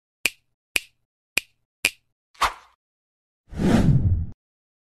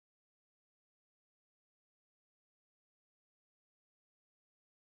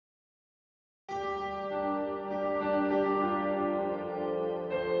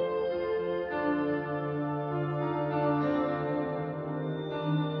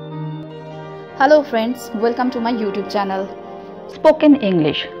Hello friends, welcome to my YouTube channel. Spoken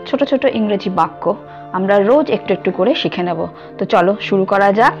English ছোট ছোট ইংরেজি বাক্য আমরা রোজ একটু একটু করে শিখে নেব। তো চলো শুরু করা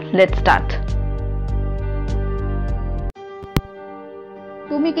যাক। Let's start.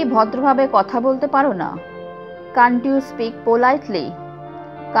 তুমি কি ভদ্রভাবে কথা বলতে পারো না? Can't you speak politely?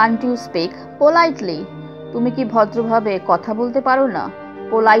 Can't you speak politely? তুমি কি ভদ্রভাবে কথা বলতে পারো না?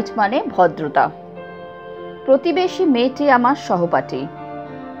 Polite মানে ভদ্রতা। প্রতিবেশী মেয়েটি আমার সহপাঠী।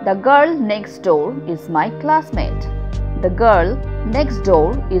 The girl next door is my classmate. The girl next door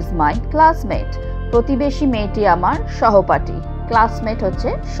is my classmate. প্রতিবেশী মেয়েটি আমার সহপাঠী। Classmate হচ্ছে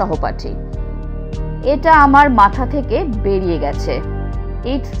সহপাঠী। এটা আমার মাথা থেকে বেরিয়ে গেছে।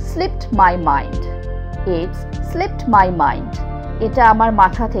 It slipped my mind. It slipped my mind. এটা আমার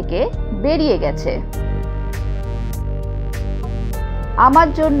মাথা থেকে বেরিয়ে গেছে। আমার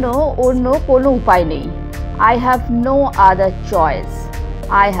জন্য অন্য কোনো উপায় নেই। I have no other choice.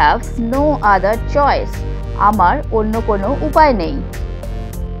 I have no other choice. আমার অন্য কোনো উপায় নেই।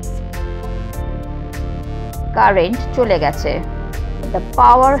 কারেন্ট চলে গেছে। The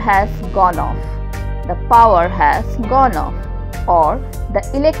power has gone off. The power has gone off. Or the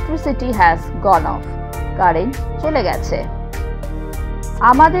electricity has gone off. Current চলে গেছে।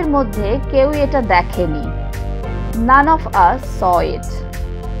 আমাদের মধ্যে কেউ এটা দেখেনি। None of us saw it.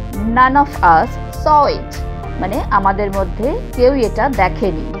 None of us saw it. মানে আমাদের মধ্যে কেউ এটা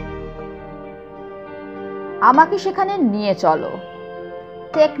দেখেনি। আমাকে সেখানে নিয়ে চলো।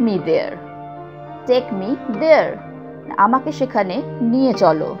 Take me there. Take me there. আমাকে সেখানে নিয়ে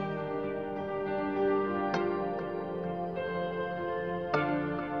চলো।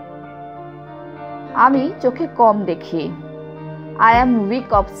 আমি চোখে কম দেখি। I am weak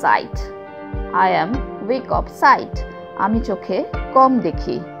of sight. I am weak of sight. আমি চোখে কম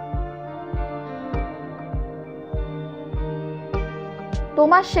দেখি।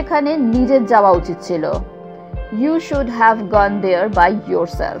 তোমার সেখানে নিজে যাওয়া উচিত ছিল। You should have gone there by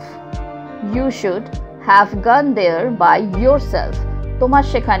yourself. You should have gone there by yourself. তোমার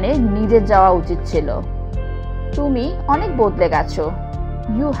সেখানে নিজে যাওয়া উচিত ছিল। তুমি অনেক বদলে গেছো।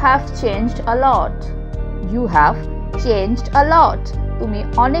 You have changed a lot. You have changed a lot. তুমি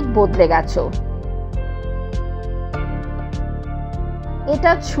অনেক বদলে গেছো।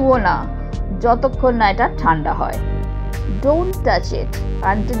 এটা ছুঁয়ো না যতক্ষণ না এটা ঠান্ডা হয়। Don't touch it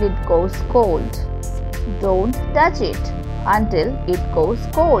until it goes cold. Don't touch it until it goes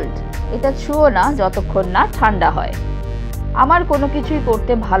cold. এটা ছুঁয়ো না যতক্ষণ না ঠান্ডা হয়। আমার কোনো কিছুই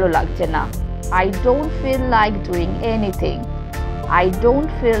করতে ভালো লাগছে না। I don't feel like doing anything. I don't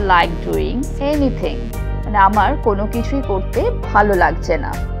feel like doing anything. মানে আমার কোনো কিছুই করতে ভালো লাগছে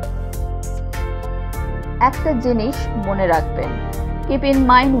না। একটা জিনিস মনে রাখবেন। Keep in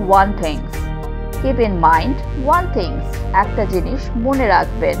mind one thing. Keep in mind one thing. একটা জিনিস মনে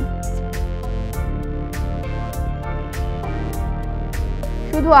রাখবেন।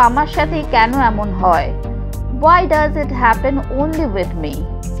 শুধু আমার সাথেই কেন এমন হয়? Why does it happen only with me?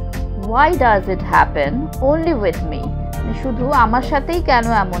 Why does it happen only with me? শুধু আমার সাথেই কেন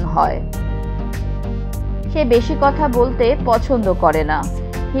এমন হয়? সে বেশি কথা বলতে পছন্দ করে না।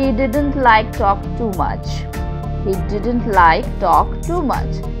 He didn't like talk too much. He didn't like talk too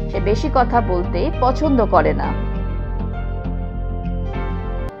much. সে বেশি কথা বলতে পছন্দ করে না।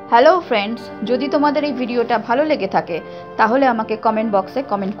 হ্যালো ফ্রেন্ডস, যদি তোমাদের এই ভিডিওটা ভালো লেগে থাকে তাহলে আমাকে কমেন্ট বক্সে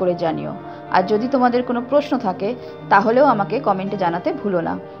কমেন্ট করে জানিও। আর যদি তোমাদের কোনো প্রশ্ন থাকে তাহলেও আমাকে কমেন্টে জানাতে ভুলো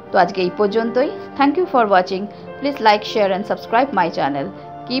না। তো আজকে এই পর্যন্তই। Thank you for watching. Please like, share and subscribe my channel.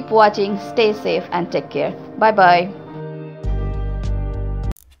 Keep watching, stay safe and take care. Bye bye.